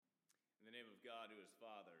who is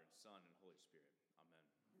Father, and Son, and Holy Spirit.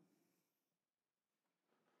 Amen.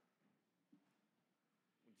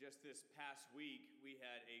 Just this past week, we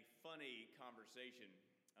had a funny conversation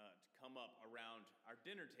to come up around our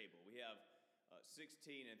dinner table. We have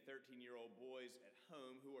 16 and 13-year-old boys at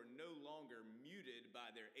home who are no longer muted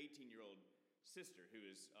by their 18-year-old sister who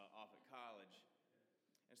is off at college.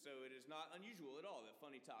 And so it is not unusual at all that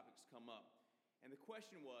funny topics come up. And the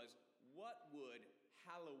question was, what would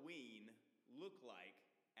Halloween look like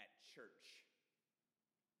at church?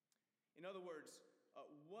 In other words,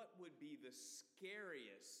 what would be the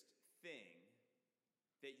scariest thing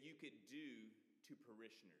that you could do to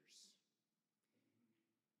parishioners?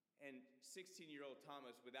 And 16-year-old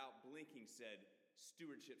Thomas, without blinking, said,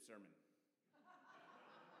 stewardship sermon.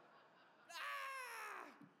 Ah!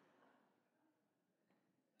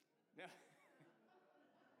 Now,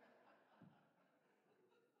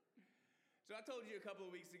 so I told you a couple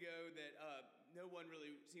of weeks ago that no one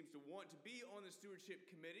really seems to want to be on the stewardship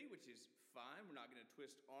committee, which is fine. We're not going to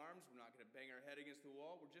twist arms. We're not going to bang our head against the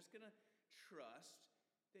wall. We're just going to trust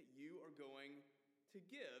that you are going to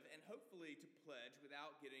give and hopefully to pledge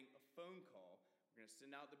without getting a phone call. We're going to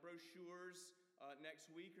send out the brochures next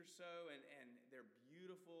week or so, and they're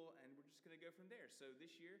beautiful, and we're just going to go from there. So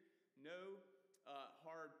this year, no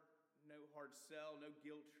hard sell, no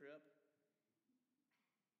guilt trip.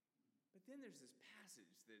 But then there's this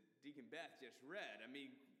passage that Deacon Beth just read. I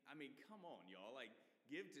mean, come on, y'all. Like,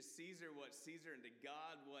 give to Caesar what's Caesar and to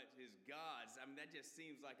God what is God's. I mean, that just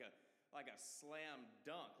seems like a slam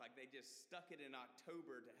dunk. Like they just stuck it in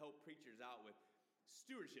October to help preachers out with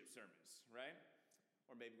stewardship sermons, right?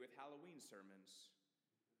 Or maybe with Halloween sermons.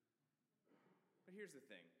 But here's the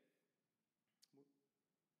thing.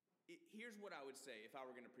 Here's what I would say if I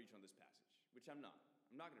were going to preach on this passage, which I'm not.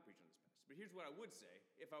 I'm not going to preach on this passage. But here's what I would say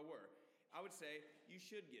if I were. I would say you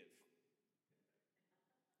should give.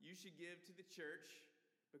 You should give to the church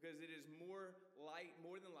because it is more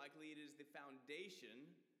than likely it is the foundation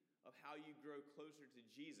of how you grow closer to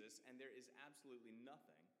Jesus, and there is absolutely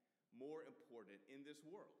nothing more important in this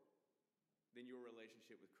world than your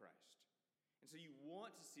relationship with Christ. And so you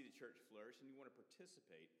want to see the church flourish, and you want to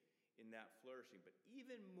participate in that flourishing. But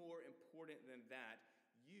even more important than that,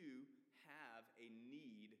 you have a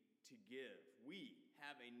need to give. We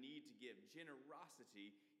have a need to give.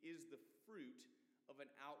 Generosity is the fruit of an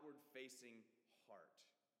outward-facing heart.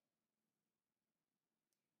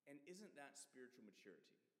 And isn't that spiritual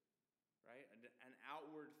maturity? Right? An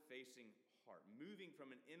outward-facing heart. Moving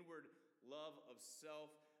from an inward love of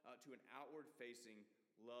self to an outward-facing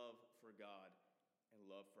love for God and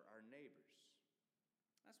love for our neighbors.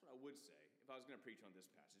 That's what I would say if I was going to preach on this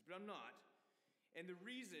passage, but I'm not. And the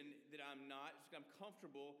reason that I'm not is because I'm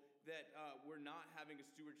comfortable that we're not having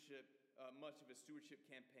much of a stewardship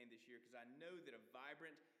campaign this year, because I know that a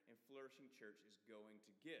vibrant and flourishing church is going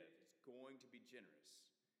to give. It's going to be generous.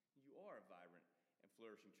 You are a vibrant and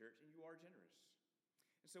flourishing church, and you are generous.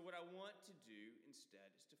 And so what I want to do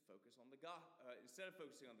instead is to focus on instead of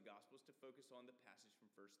focusing on the gospel, is to focus on the passage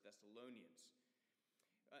from 1 Thessalonians.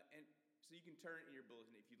 And so you can turn in your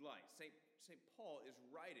bulletin if you'd like. St. Paul is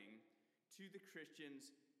writing to the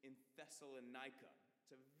Christians in Thessalonica.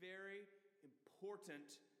 It's a very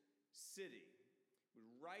important city.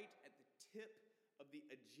 We're right at the tip of the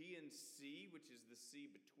Aegean Sea, which is the sea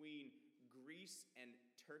between Greece and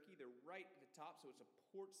Turkey. They're right at the top, so it's a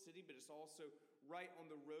port city, but it's also right on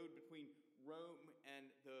the road between Rome and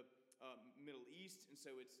the Middle East. And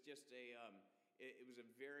so it's just it was a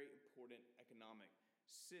very important economic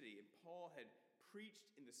city. And Paul had preached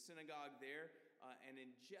in the synagogue there, and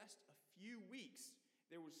in just a few weeks,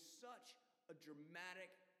 there was such a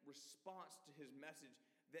dramatic response to his message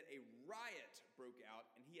that a riot broke out,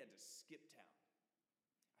 and he had to skip town.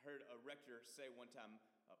 I heard a rector say one time,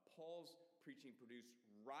 Paul's preaching produced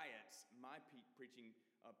riots. My preaching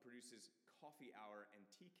produces coffee hour and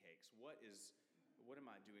tea cakes. What am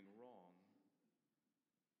I doing wrong?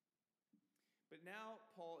 But now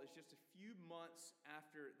Paul is just a few months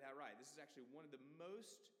after that riot. This is actually one of the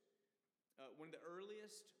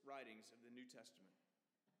earliest writings of the New Testament.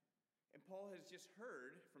 And Paul has just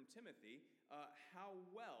heard from Timothy how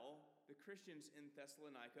well the Christians in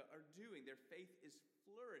Thessalonica are doing. Their faith is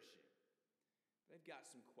flourishing. They've got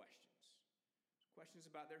some questions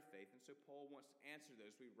about their faith, and so Paul wants to answer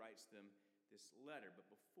those, so he writes them this letter.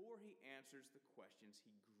 But before he answers the questions,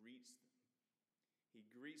 he greets them. He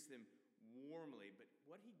greets them warmly, but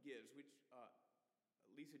what he gives, which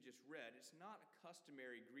Lisa just read, it's not a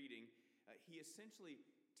customary greeting. He essentially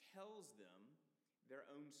tells them their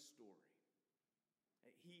own story.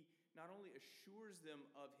 He not only assures them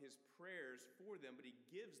of his prayers for them, but he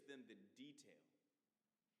gives them the detail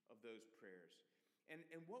those prayers. And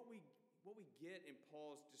what we get in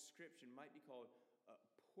Paul's description might be called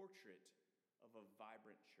a portrait of a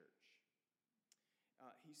vibrant church.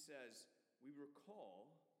 He says, we recall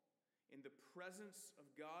in the presence of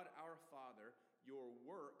God our Father your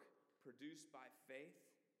work produced by faith,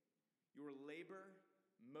 your labor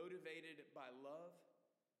motivated by love,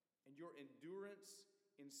 and your endurance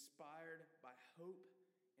inspired by hope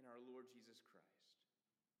in our Lord Jesus Christ.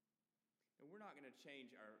 And we're not going to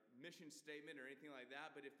change our mission statement or anything like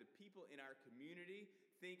that, but if the people in our community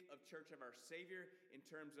think of Church of Our Savior in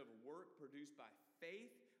terms of work produced by faith,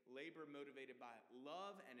 labor motivated by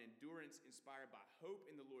love, and endurance inspired by hope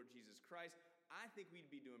in the Lord Jesus Christ, I think we'd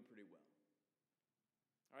be doing pretty well.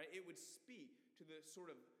 All right, it would speak to the sort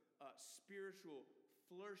of spiritual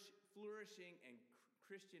flourishing and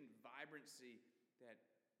Christian vibrancy that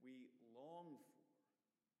we long for.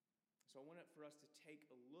 So I want for us to take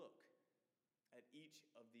a look at each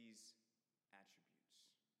of these attributes.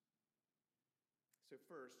 So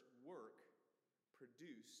first, work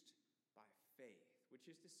produced by faith, which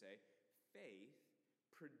is to say, faith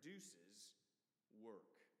produces work.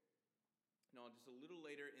 Now, just a little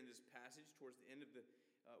later in this passage, towards the end of the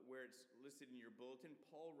where it's listed in your bulletin,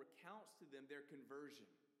 Paul recounts to them their conversion,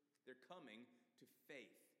 their coming to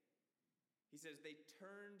faith. He says they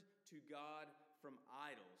turned to God from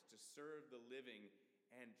idols to serve the living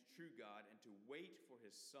and true God and to wait for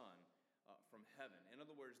his Son from heaven. In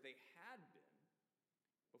other words, they had been,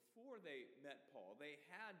 before they met Paul, they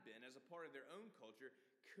had been, as a part of their own culture,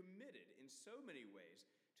 committed in so many ways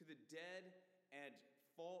to the dead and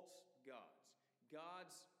false gods.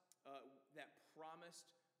 Gods that promised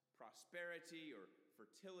prosperity or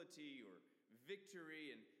fertility or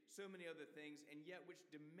victory and so many other things, and yet which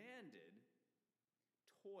demanded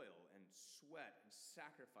toil and sweat and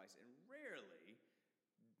sacrifice. And rarely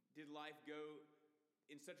did life go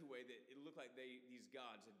in such a way that it looked like these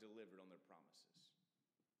gods had delivered on their promises.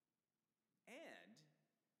 And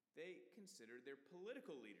they considered their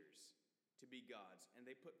political leaders to be gods, and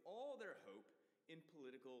they put all their hope in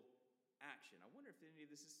political action. I wonder if any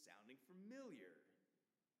of this is sounding familiar.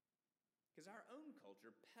 Because our own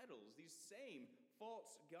culture peddles these same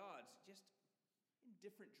false gods, just in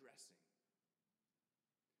different dressing.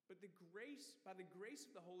 But by the grace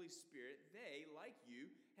of the Holy Spirit, they, like you,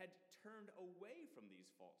 had turned away from these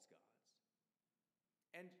false gods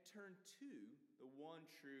and turned to the one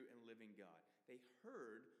true and living God. They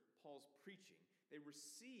heard Paul's preaching. They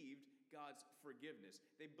received God's forgiveness.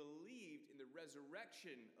 They believed in the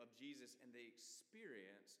resurrection of Jesus, and they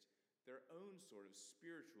experienced their own sort of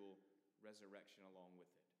spiritual resurrection along with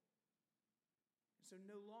it. And so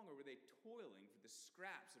no longer were they toiling for the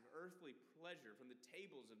scraps of earthly pleasure from the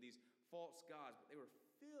tables of these false gods, but they were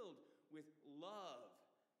filled with love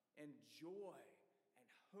and joy and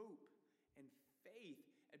hope and faith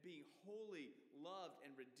at being wholly loved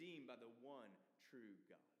and redeemed by the one true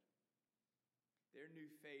God. Their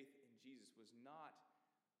new faith in Jesus was not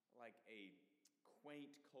like a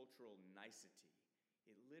quaint cultural nicety.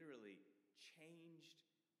 It literally changed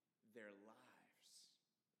their lives.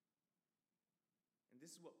 And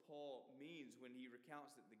this is what Paul means when he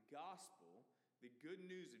recounts that the gospel, the good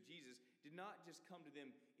news of Jesus, did not just come to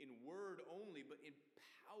them in word only, but in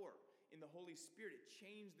power, in the Holy Spirit. It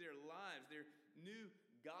changed their lives. Their new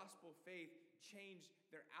gospel faith changed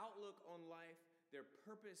their outlook on life, their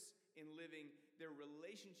purpose in living, their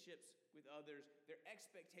relationships with others, their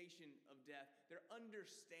expectation of death, their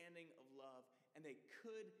understanding of love, and they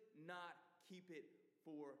could not keep it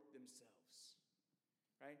for themselves.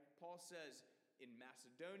 Right? Paul says, in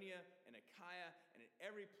Macedonia and Achaia and in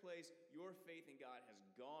every place, your faith in God has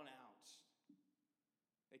gone out.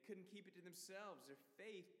 They couldn't keep it to themselves. Their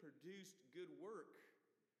faith produced good work.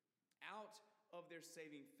 Out of their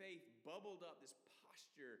saving faith bubbled up this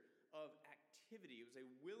posture of activity. It was a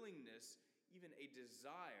willingness, even a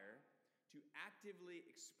desire, to actively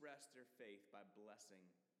express their faith by blessing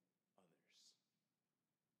others.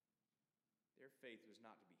 Their faith was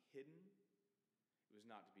not to be hidden. It was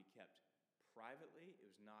not to be kept privately. It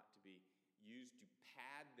was not to be used to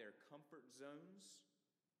pad their comfort zones.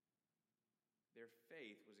 Their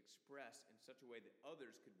faith was expressed in such a way that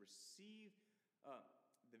others could receive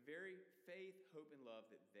the very faith, hope, and love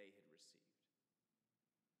that they had received.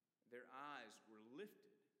 Their eyes were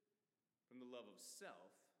lifted from the love of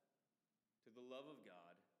self to the love of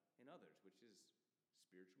God and others, which is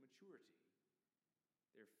spiritual maturity.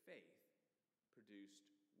 Their faith produced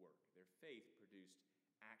work. Their faith produced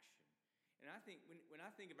action. And I think when I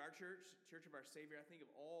think of our church, Church of Our Savior, I think of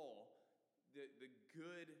all the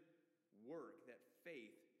good work that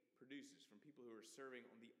faith produces from people who are serving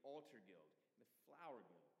on the altar guild, the flower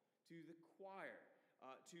guild, to the choir,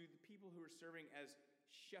 to the people who are serving as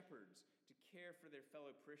shepherds to care for their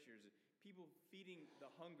fellow parishioners, people feeding the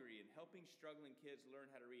hungry and helping struggling kids learn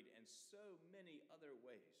how to read, and so many other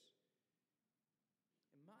ways.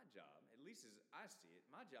 And my job, at least as I see it,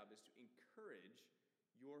 my job is to encourage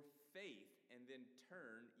your faith and then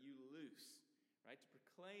turn you loose, right? To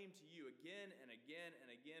proclaim to you again and again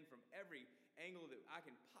and again from every angle that I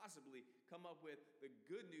can possibly come up with the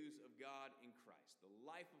good news of God in Christ, the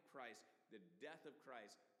life of Christ, the death of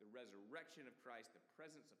Christ, the resurrection of Christ, the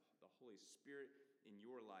presence of the Holy Spirit in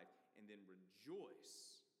your life, and then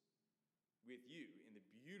rejoice with you in the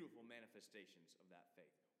beautiful manifestations of that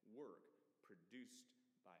faith. Work produced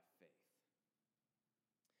by faith.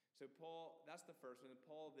 So Paul, that's the first one. And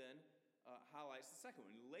Paul then highlights the second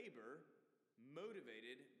one, labor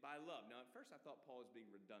motivated by love. Now, at first I thought Paul was being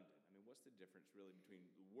redundant. I mean, what's the difference really between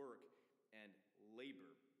work and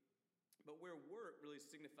labor? But where work really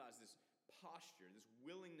signifies this posture, this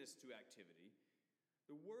willingness to activity,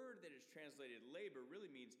 the word that is translated labor really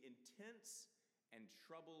means intense and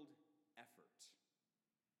troubled effort.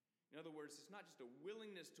 In other words, it's not just a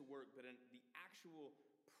willingness to work, but the actual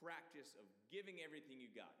practice of giving everything you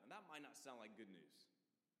got. Now, that might not sound like good news.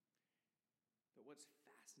 But what's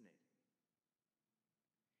fascinating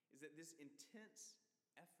is that this intense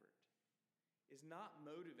effort is not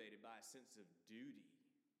motivated by a sense of duty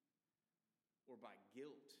or by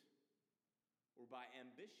guilt or by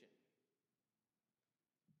ambition.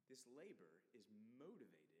 This labor is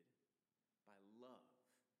motivated by love.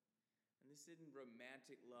 And this isn't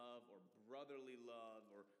romantic love or brotherly love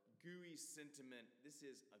or gooey sentiment. This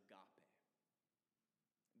is agape.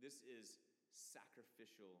 This is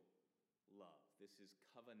sacrificial love. This is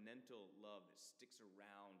covenantal love that sticks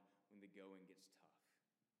around when the going gets tough.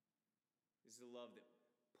 This is a love that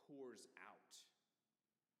pours out.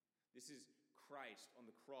 This is Christ on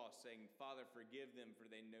the cross saying, "Father, forgive them, for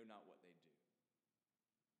they know not what they do."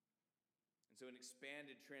 And so an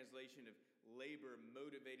expanded translation of labor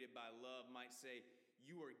motivated by love might say,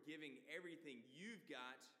 you are giving everything you've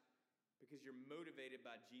got because you're motivated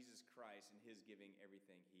by Jesus Christ and his giving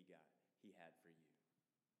everything he had for you.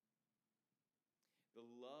 The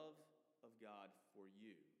love of God for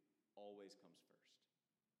you always comes first.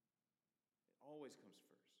 It always comes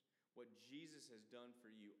first. What Jesus has done for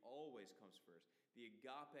you always comes first. The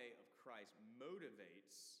agape of Christ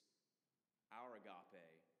motivates our agape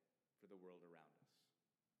for the world around us.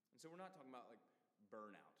 And so we're not talking about like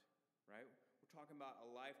burnout, right? We're talking about a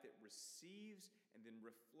life that receives and then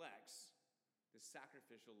reflects the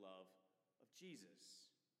sacrificial love of Jesus.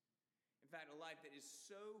 In fact, a life that is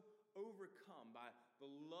so overcome by the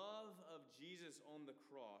love of Jesus on the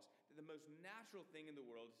cross that the most natural thing in the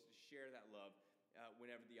world is to share that love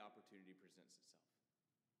whenever the opportunity presents itself.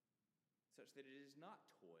 Such that it is not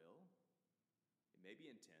toil, it may be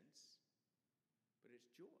intense, but it's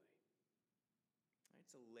joy. Right?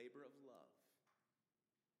 It's a labor of love.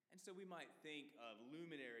 And so we might think of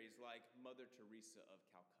luminaries like Mother Teresa of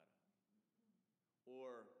Calcutta,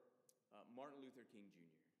 or Martin Luther King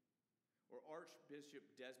Jr., or Archbishop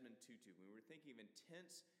Desmond Tutu, when we're thinking of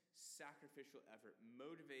intense sacrificial effort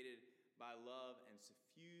motivated by love and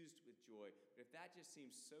suffused with joy. But if that just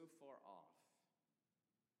seems so far off,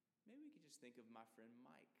 maybe we could just think of my friend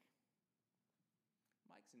Mike.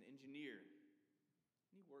 Mike's an engineer,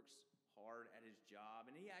 and he works hard at his job,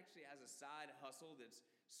 and he actually has a side hustle that's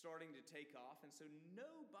starting to take off, and so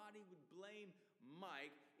nobody would blame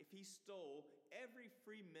Mike if he stole every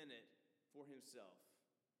free minute for himself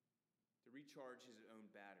to recharge his own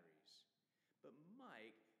batteries. But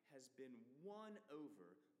Mike has been won over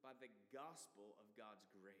by the gospel of God's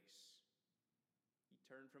grace. He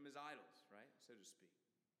turned from his idols, right, so to speak.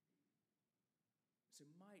 So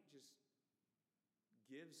Mike just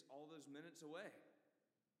gives all those minutes away.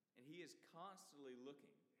 And he is constantly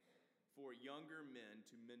looking for younger men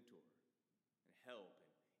to mentor and help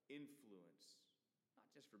and influence,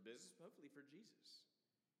 not just for business, but hopefully for Jesus.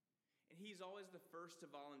 And he's always the first to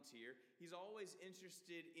volunteer. He's always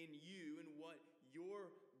interested in you and what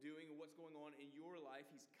you're doing and what's going on in your life.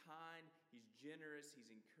 He's kind, he's generous,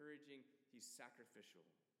 he's encouraging, he's sacrificial,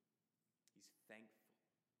 he's thankful.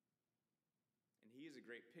 And he is a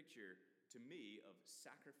great picture to me of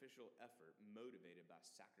sacrificial effort motivated by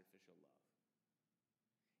sacrificial love.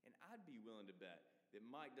 And I'd be willing to bet that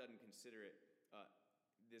Mike doesn't consider it,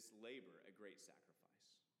 this labor, a great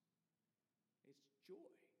sacrifice. It's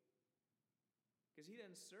joy. Because he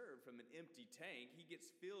doesn't serve from an empty tank. He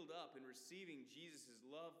gets filled up in receiving Jesus'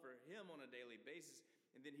 love for him on a daily basis,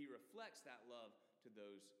 and then he reflects that love to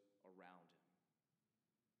those around him.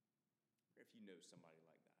 Or if you know somebody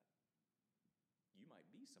like that, you might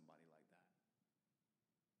be be somebody like that.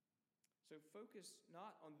 So focus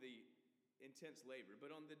not on the intense labor,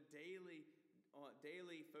 but on the daily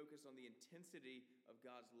focus on the intensity of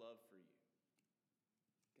God's love for you,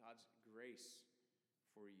 God's grace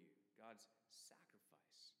for you, God's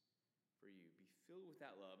sacrifice for you. Be filled with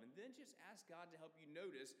that love, and then just ask God to help you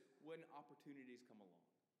notice when opportunities come along.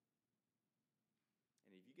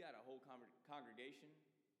 And if you got a whole congregation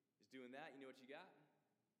is doing that, you know what you got?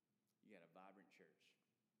 You got a vibrant church.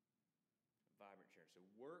 A vibrant church. So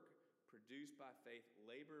work produced by faith,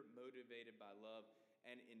 labor motivated by love,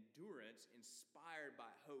 and endurance inspired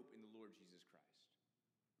by hope in the Lord Jesus Christ.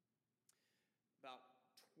 About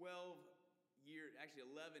 11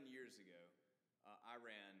 years ago, I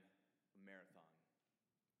ran a marathon.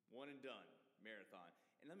 One and done marathon.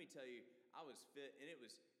 And let me tell you, I was fit, and they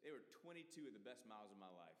were 22 of the best miles of my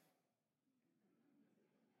life.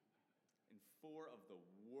 And 4 of the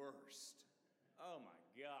worst. Oh my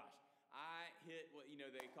gosh. I hit what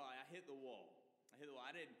they call it. I hit the wall.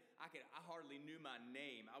 I hardly knew my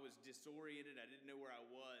name. I was disoriented. I didn't know where I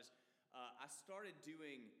was. I started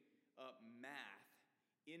doing math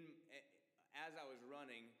as I was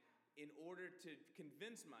running in order to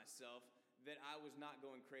convince myself that I was not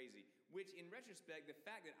going crazy. Which, in retrospect, the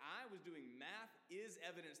fact that I was doing math is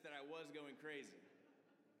evidence that I was going crazy.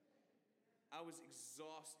 I was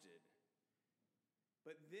exhausted.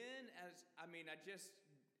 But then, I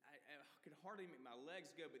could hardly make my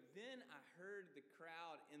legs go. But then I heard the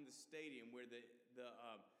crowd in the stadium where the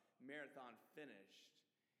marathon finished.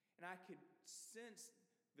 And I could sense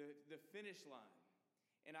the finish line.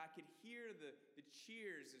 And I could hear the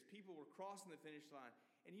cheers as people were crossing the finish line.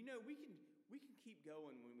 And we can keep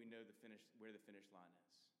going when we know where the finish line is.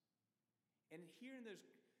 And hearing those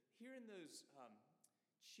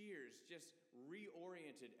cheers just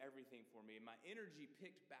reoriented everything for me. And my energy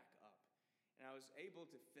picked back up. And I was able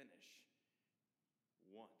to finish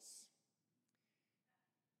once.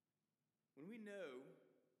 When we know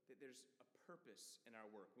that there's a purpose in our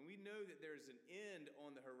work, when we know that there's an end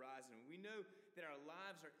on the horizon, when we know that our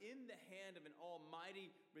lives are in the hand of an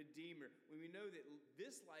almighty Redeemer, when we know that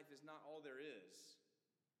this life is not all there is,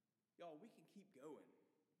 y'all, we can keep going.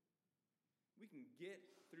 We can get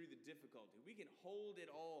through the difficulty. We can hold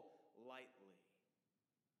it all lightly.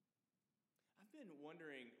 I've been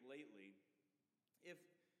wondering lately if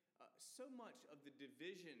so much of the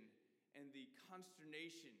division and the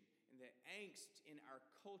consternation and the angst in our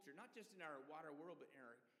culture, not just in our wider world, but in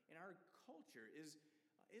our culture, is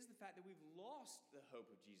the fact that we've lost the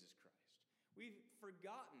hope of Jesus Christ. We've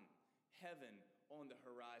forgotten heaven on the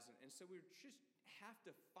horizon, and so we just have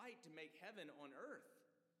to fight to make heaven on earth.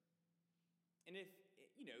 And if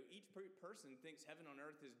each person thinks heaven on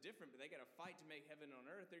earth is different, but they got to fight to make heaven on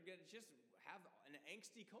earth, they're going to just have an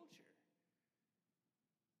angsty culture.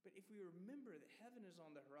 But if we remember that heaven is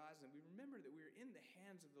on the horizon, we remember that we're in the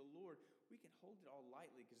hands of the Lord, we can hold it all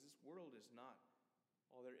lightly because this world is not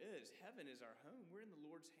all there is. Heaven is our home. We're in the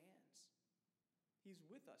Lord's hands. He's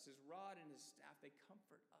with us. His rod and his staff, they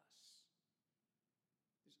comfort us.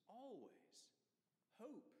 There's always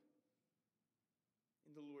hope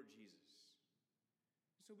in the Lord Jesus.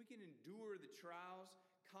 So we can endure the trials,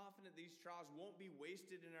 confident these trials won't be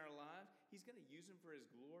wasted in our lives. He's going to use them for his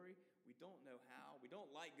glory. We don't know how. We don't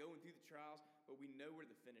like going through the trials, but we know where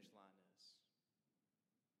the finish line is.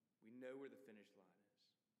 We know where the finish line is.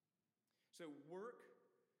 So work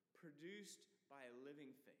produced by a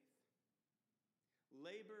living faith.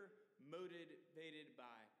 Labor motivated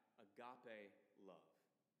by agape love.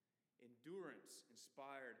 Endurance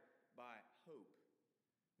inspired by hope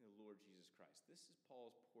in the Lord Jesus Christ. This is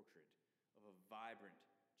Paul's portrait of a vibrant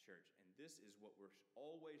church, and this is what we're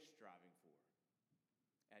always striving for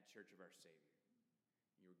at Church of Our Savior.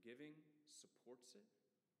 Your giving supports it,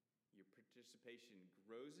 your participation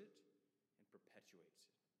grows it, and perpetuates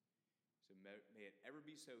it. So may it ever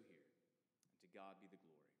be so here, and to God be the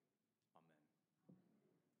glory.